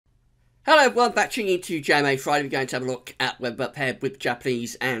Hello everyone, back tuning into JMA Friday. We're going to have a look at weather paired with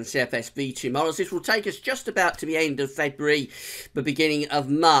Japanese and CFS V2 models. This will take us just about to the end of February, the beginning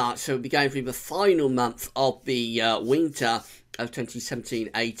of March. So we'll be going through the final month of the winter of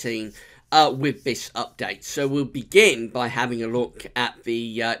 2017-18 with this update. So we'll begin by having a look at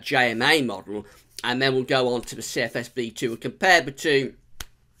the JMA model, and then we'll go on to the CFS V2 and compare the two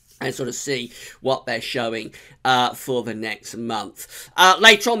and sort of see what they're showing for the next month.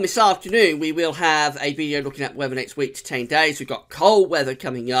 Later on this afternoon, we will have a video looking at weather next week to 10 days. We've got cold weather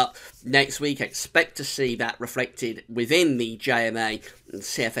coming up next week. Expect to see that reflected within the JMA and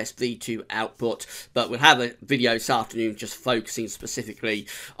CFS V2 output. But we'll have a video this afternoon just focusing specifically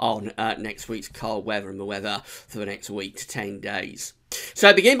on next week's cold weather and the weather for the next week to 10 days. So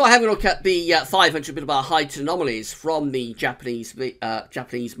I begin by having a look at the 500 millibar height anomalies from the Japanese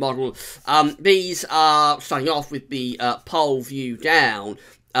model. These are starting off with the pole view down,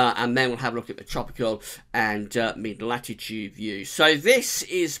 and then we'll have a look at the tropical and mid-latitude view. So this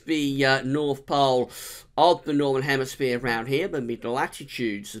is the North Pole of the Northern Hemisphere around here. The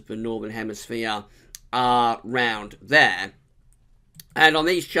mid-latitudes of the Northern Hemisphere are round there. And on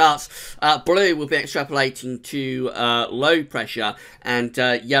these charts, blue will be extrapolating to low pressure, and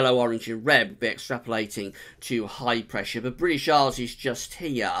yellow, orange and red will be extrapolating to high pressure. The British Isles is just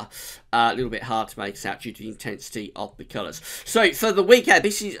here, a little bit hard to make out due to the intensity of the colours. So for the weekend,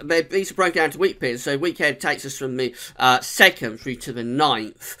 these are broken down to week periods. So weekend takes us from the 2nd through to the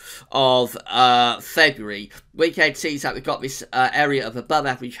 9th of February. Weekend sees that we've got this area of above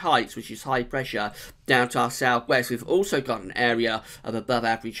average heights, which is high pressure, down to our southwest. We've also got an area of above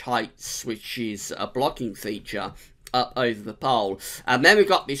average heights, which is a blocking feature up over the pole. And then we've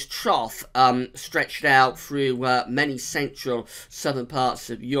got this trough stretched out through many central southern parts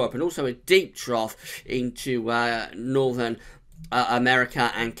of Europe, and also a deep trough into northern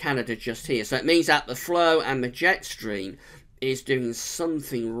America and Canada just here. So it means that the flow and the jet stream is doing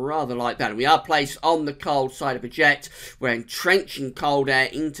something rather like that. We are placed on the cold side of a jet. We're entrenching cold air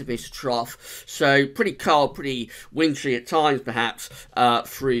into this trough. So pretty cold, pretty wintry at times perhaps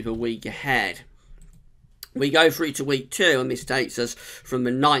through the week ahead. We go through to week 2, and this takes us from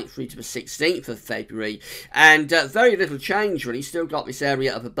the 9th through to the 16th of February. And very little change, really. Still got this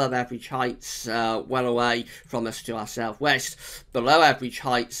area of above average heights well away from us to our southwest. Below average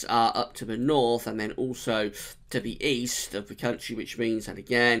heights are up to the north, and then also to the east of the country, which means that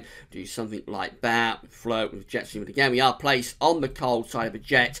again, do something like that, float with jet stream. But again, we are placed on the cold side of a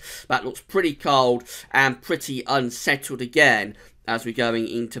jet. That looks pretty cold and pretty unsettled again, as we're going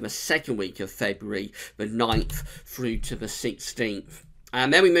into the 2nd week of February, the 9th through to the 16th.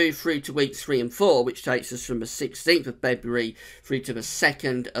 And then we move through to weeks 3 and 4, which takes us from the 16th of February through to the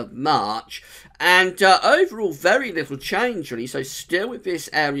 2nd of March. And overall, very little change, really. So still with this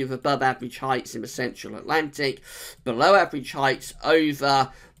area of above average heights in the central Atlantic, below average heights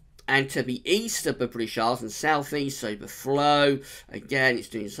over and to the east of the British Isles and southeast. So the flow, again, it's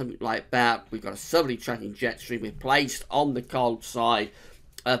doing something like that. We've got a southerly tracking jet stream. We're placed on the cold side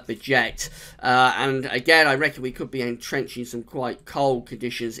of the jet, and again, I reckon we could be entrenching some quite cold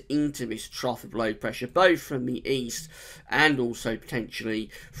conditions into this trough of low pressure, both from the east and also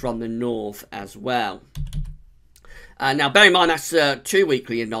potentially from the north as well. Now, bear in mind, that's a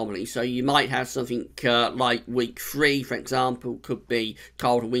 2-weekly anomaly, so you might have something like week 3, for example, could be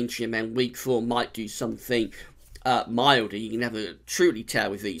cold and wintry, and then week 4 might do something milder. You can never truly tell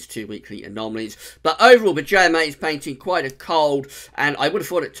with these 2-weekly anomalies. But overall, the JMA is painting quite a cold, and I would have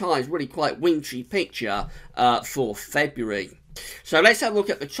thought at times, really quite wintry picture for February. So let's have a look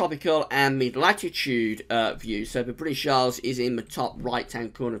at the tropical and mid-latitude view. So the British Isles is in the top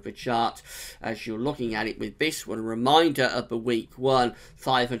right-hand corner of the chart as you're looking at it with this one. A reminder of the week 1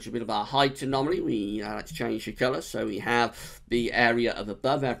 500 millibar height anomaly. We like to change the colour. So we have the area of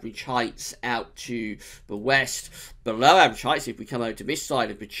above average heights out to the west. Below average heights, if we come over to this side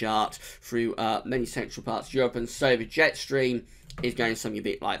of the chart, through many central parts of Europe. And so the jet stream is going something a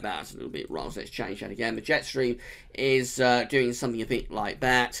bit like that. It's a little bit wrong, so let's change that again. The jet stream is doing something a bit like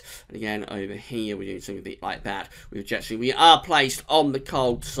that. And again, over here, we're doing something a bit like that with jet stream. We are placed on the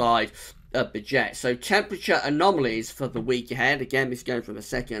cold side of the jet. So temperature anomalies for the week ahead. Again, this is going from the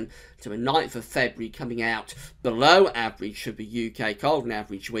 2nd to the 9th of February, coming out below average for the UK, cold and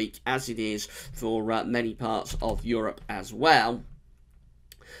average week, as it is for many parts of Europe as well.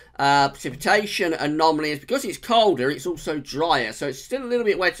 Precipitation anomalies, because it's colder, it's also drier, so it's still a little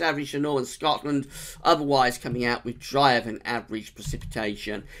bit wet to average to northern Scotland, otherwise coming out with drier than average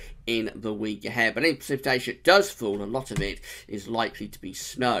precipitation in the week ahead. But any precipitation does fall, a lot of it is likely to be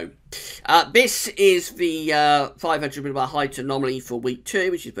snow. This is the 500 millibar height anomaly for week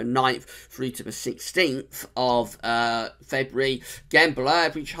 2, which is the 9th through to the 16th of February. Again, below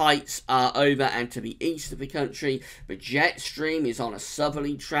average heights are over and to the east of the country. The jet stream is on a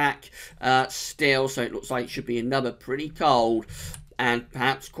southerly track still, so it looks like it should be another pretty cold and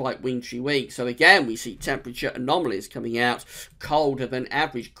perhaps quite wintry week. So again, we see temperature anomalies coming out colder than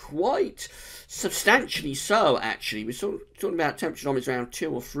average, quite substantially so, actually. We're talking about temperature anomalies around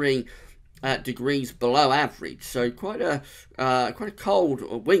 2 or 3 degrees below average. So quite a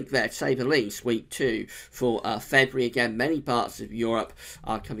cold week there, to say the least, week 2 for February. Again, many parts of Europe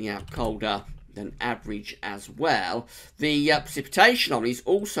are coming out colder than average as well. The precipitation anomaly is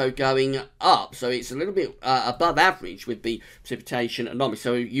also going up, so it's a little bit above average with the precipitation anomaly.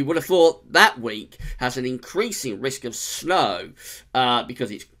 So you would have thought that week has an increasing risk of snow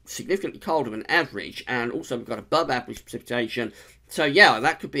because it's significantly colder than average, and also we've got above average precipitation. So yeah,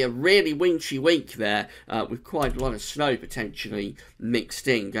 that could be a really wintry week there, with quite a lot of snow potentially mixed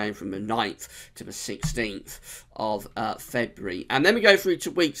in, going from the 9th to the 16th of February. And then we go through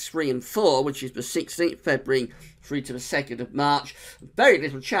to weeks 3 and 4, which is the 16th of February through to the 2nd of March. Very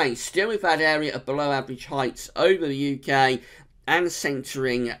little change, still with that area of below average heights over the UK, and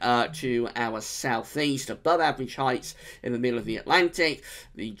centering to our southeast, above average heights in the middle of the Atlantic.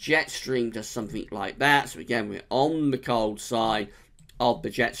 The jet stream does something like that. So again, we're on the cold side of the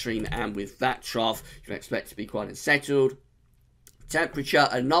jet stream, and with that trough, you can expect to be quite unsettled. Temperature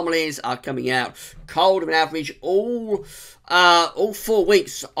anomalies are coming out colder than average. All 4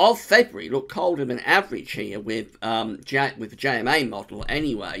 weeks of February look colder than average here with the JMA model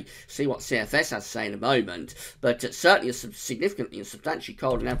anyway. See what CFS has to say in a moment. But certainly a significantly and substantially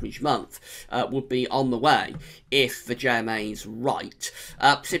colder than average month would be on the way if the JMA is right.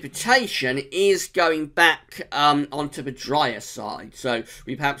 Precipitation is going back onto the drier side. So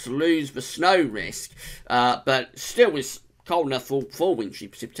we perhaps lose the snow risk, but still with cold enough for wintry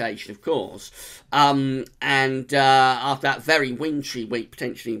precipitation, of course. After that very wintry week,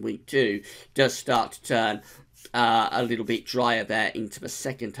 potentially in week 2, does start to turn a little bit drier there into the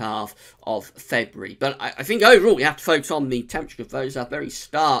second half of February. But I think overall we have to focus on the temperature, of those are very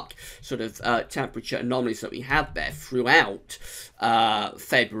stark sort of temperature anomalies that we have there throughout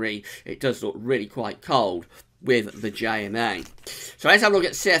February. It does look really quite cold with the JMA. So let's have a look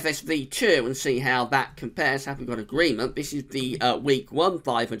at CFS V2 and see how that compares. Have we got agreement? This is the week 1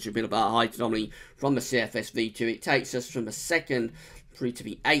 500 millibar height anomaly from the CFS V2. It takes us from the 2nd through to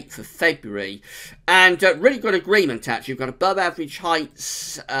the 8th of February. And really good agreement, actually. We've got above average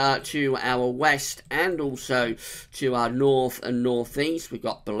heights to our west and also to our north and northeast. We've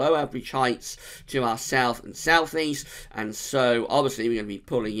got below average heights to our south and southeast. And so obviously we're going to be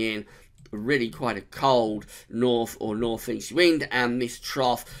pulling in really quite a cold north or northeast wind, and this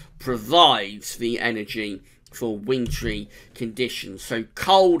trough provides the energy for wintry conditions. So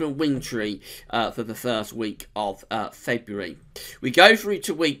cold and wintry for the first week of February. We go through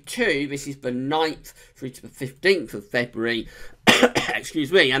to week 2. This is the 9th through to the 15th of February.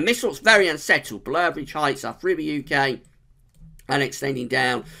 Excuse me. And this looks very unsettled. Below average heights are through the UK and extending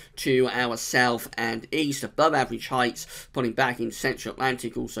down to our south and east. Above average heights pulling back in central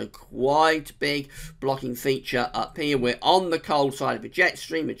Atlantic, also quite big blocking feature up here. We're on the cold side of the jet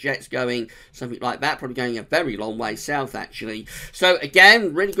stream. The jet's going something like that, probably going a very long way south actually. So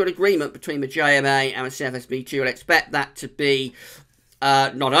again, really good agreement between the JMA and the CFS V2. I'd expect that to be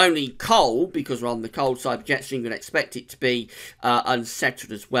not only cold, because we're on the cold side of the jet stream, you'd expect it to be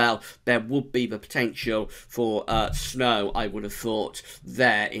unsettled as well. There would be the potential for snow, I would have thought,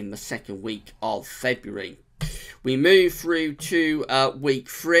 there in the 2nd week of February. We move through to week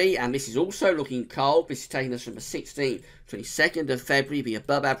 3, and this is also looking cold. This is taking us from the 16th to the 22nd of February. The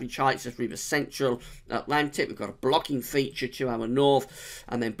above average heights are through the central Atlantic. We've got a blocking feature to our north,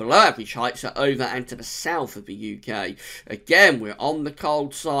 and then below average heights are over and to the south of the UK. Again, we're on the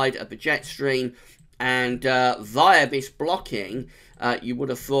cold side of the jet stream, and via this blocking, you would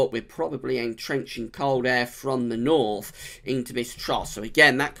have thought we're probably entrenching cold air from the north into this trough. So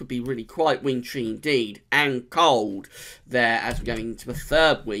again, that could be really quite wintry indeed, and cold there as we're going into the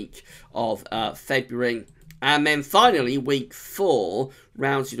 3rd week of February. And then finally, week 4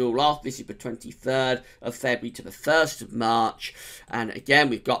 rounds it all off. This is the 23rd of February to the 1st of March. And again,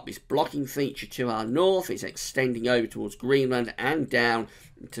 we've got this blocking feature to our north. It's extending over towards Greenland and down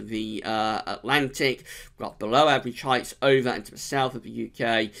to the Atlantic. We've got below average heights over and to the south of the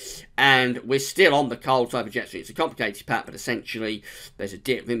UK. And we're still on the cold side of the jet stream. It's a complicated pattern, but essentially there's a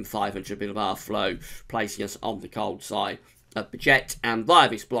dip in 500 millibar flow, placing us on the cold side project, and via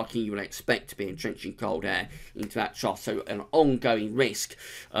this blocking you will expect to be entrenching cold air into that trough, so an ongoing risk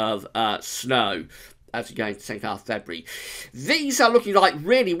of snow as we go into the second half of February. These are looking like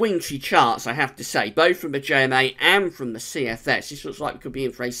really wintry charts, I have to say, both from the JMA and from the CFS. This looks like we could be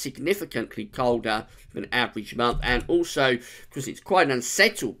in for a significantly colder than average month, and also, because it's quite an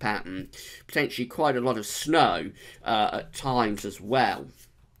unsettled pattern, potentially quite a lot of snow at times as well.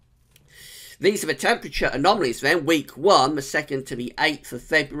 These are the temperature anomalies then. Week 1, the 2nd to the 8th of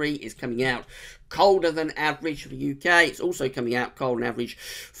February, is coming out colder than average for the UK. It's also coming out cold on average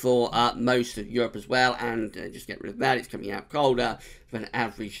for most of Europe as well. And just get rid of that, it's coming out colder than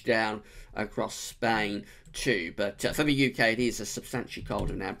average down across Spain too. But for the UK, it is a substantially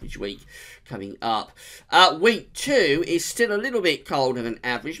colder than average week coming up. Week 2 is still a little bit colder than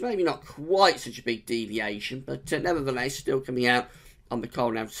average. Maybe not quite such a big deviation, but nevertheless still coming out on the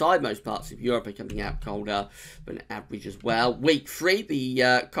cold outside. Most parts of Europe are coming out colder than average as well. Week 3,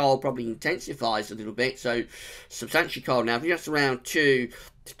 the cold probably intensifies a little bit, so substantially cold on average. That's around 2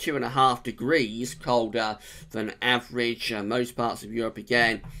 to 2.5 degrees colder than average. Most parts of Europe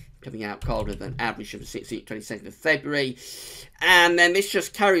again coming out colder than average from the 16th, 22nd of February. And then this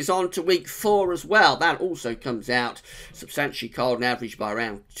just carries on to week 4 as well. That also comes out substantially cold on average by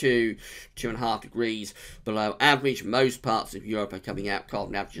around 2.5 degrees below average. Most parts of Europe are coming out cold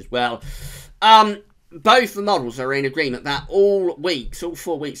on average as well. Both the models are in agreement that all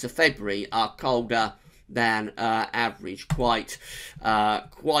 4 weeks of February are colder than average. Quite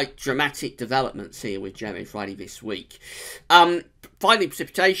dramatic developments here with JMA Friday this week. Finally,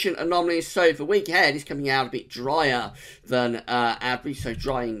 precipitation anomalies. So the week ahead is coming out a bit drier than average, so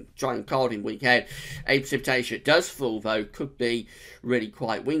dry and cold in week ahead. A precipitation that does fall, though, could be really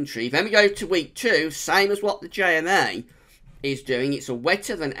quite wintry. Then we go to week 2, same as what the JMA is doing. It's a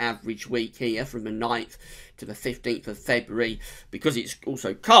wetter than average week here from the 9th to the 15th of February. Because it's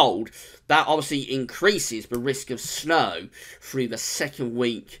also cold, that obviously increases the risk of snow through the second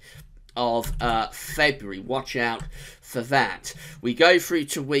week of February. Watch out for that. We go through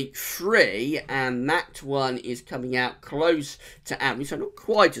to week 3, and that one is coming out close to average, so not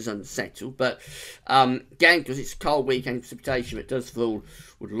quite as unsettled, but again, because it's a cold week and precipitation that does fall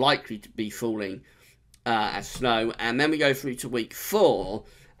would likely to be falling as snow. And then we go through to week 4,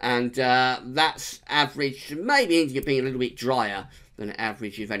 and that's average, maybe ending up being a little bit drier than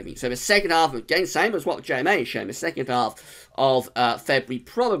average, if anything. So the second half, again, same as what the JMA is showing, the second half of February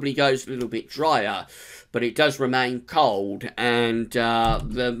probably goes a little bit drier, but it does remain cold. And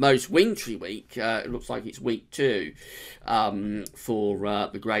the most wintry week, it looks like it's week 2 for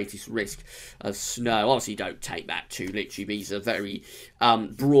the greatest risk of snow. Obviously, don't take that too literally. These are very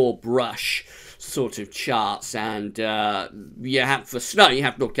broad brush sort of charts, and you have, for snow, you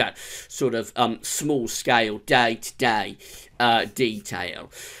have to look at sort of small scale, day-to-day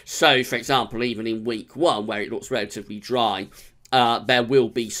detail. So, for example, even in week 1, where it looks relatively dry, there will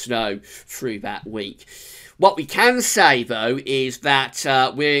be snow through that week. What we can say, though, is that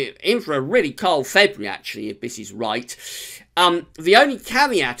we're in for a really cold February, actually, if this is right. The only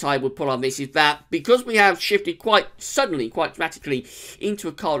caveat I would put on this is that because we have shifted quite suddenly, quite dramatically into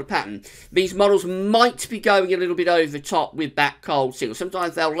a colder pattern, these models might be going a little bit over the top with that cold signal.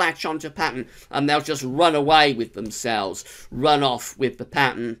 Sometimes they'll latch onto a pattern and they'll just run away with themselves, run off with the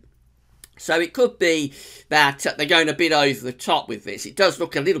pattern. So it could be that they're going a bit over the top with this. It does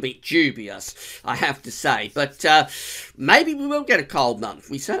look a little bit dubious, I have to say. But maybe we will get a cold month.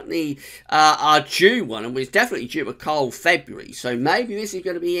 We certainly are due one, and we're definitely due a cold February. So maybe this is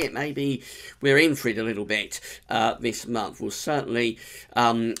going to be it. Maybe we're in for it a little bit this month. We'll certainly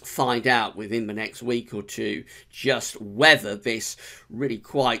find out within the next week or two just whether this really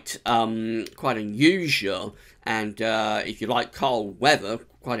quite unusual and, if you like, cold weather,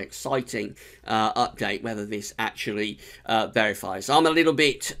 quite exciting update, whether this actually verifies. I'm a little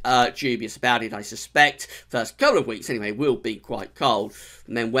bit dubious about it. I suspect first couple of weeks anyway will be quite cold,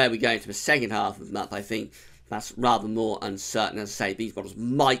 and then where we go into the second half of the month, I think that's rather more uncertain. As I say, these models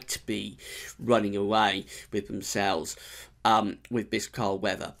might be running away with themselves with this cold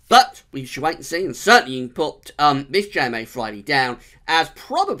weather. But we should wait and see, and certainly you can put this JMA Friday down as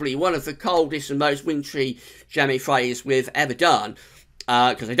probably one of the coldest and most wintry JMA Fridays we've ever done.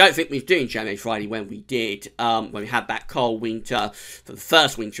 Because I don't think we were doing JMA Friday when we did, when we had that cold winter, for the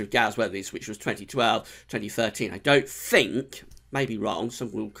first winter of Gaz weathers, which was 2012, 2013. I don't think, maybe wrong,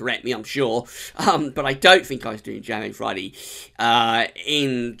 someone will correct me, I'm sure, but I don't think I was doing JMA Friday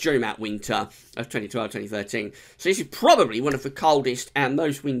during that winter of 2012, 2013. So this is probably one of the coldest and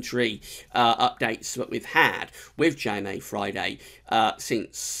most wintry updates that we've had with JMA Friday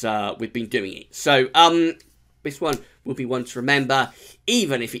since we've been doing it. So, this one will be one to remember,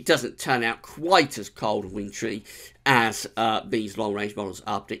 even if it doesn't turn out quite as cold and wintry as these long-range models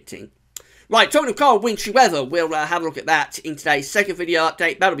are predicting. Right, talking of cold, wintry weather, we'll have a look at that in today's second video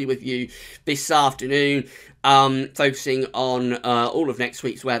update. That'll be with you this afternoon, focusing on all of next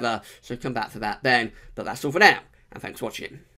week's weather, so come back for that then. But that's all for now, and thanks for watching.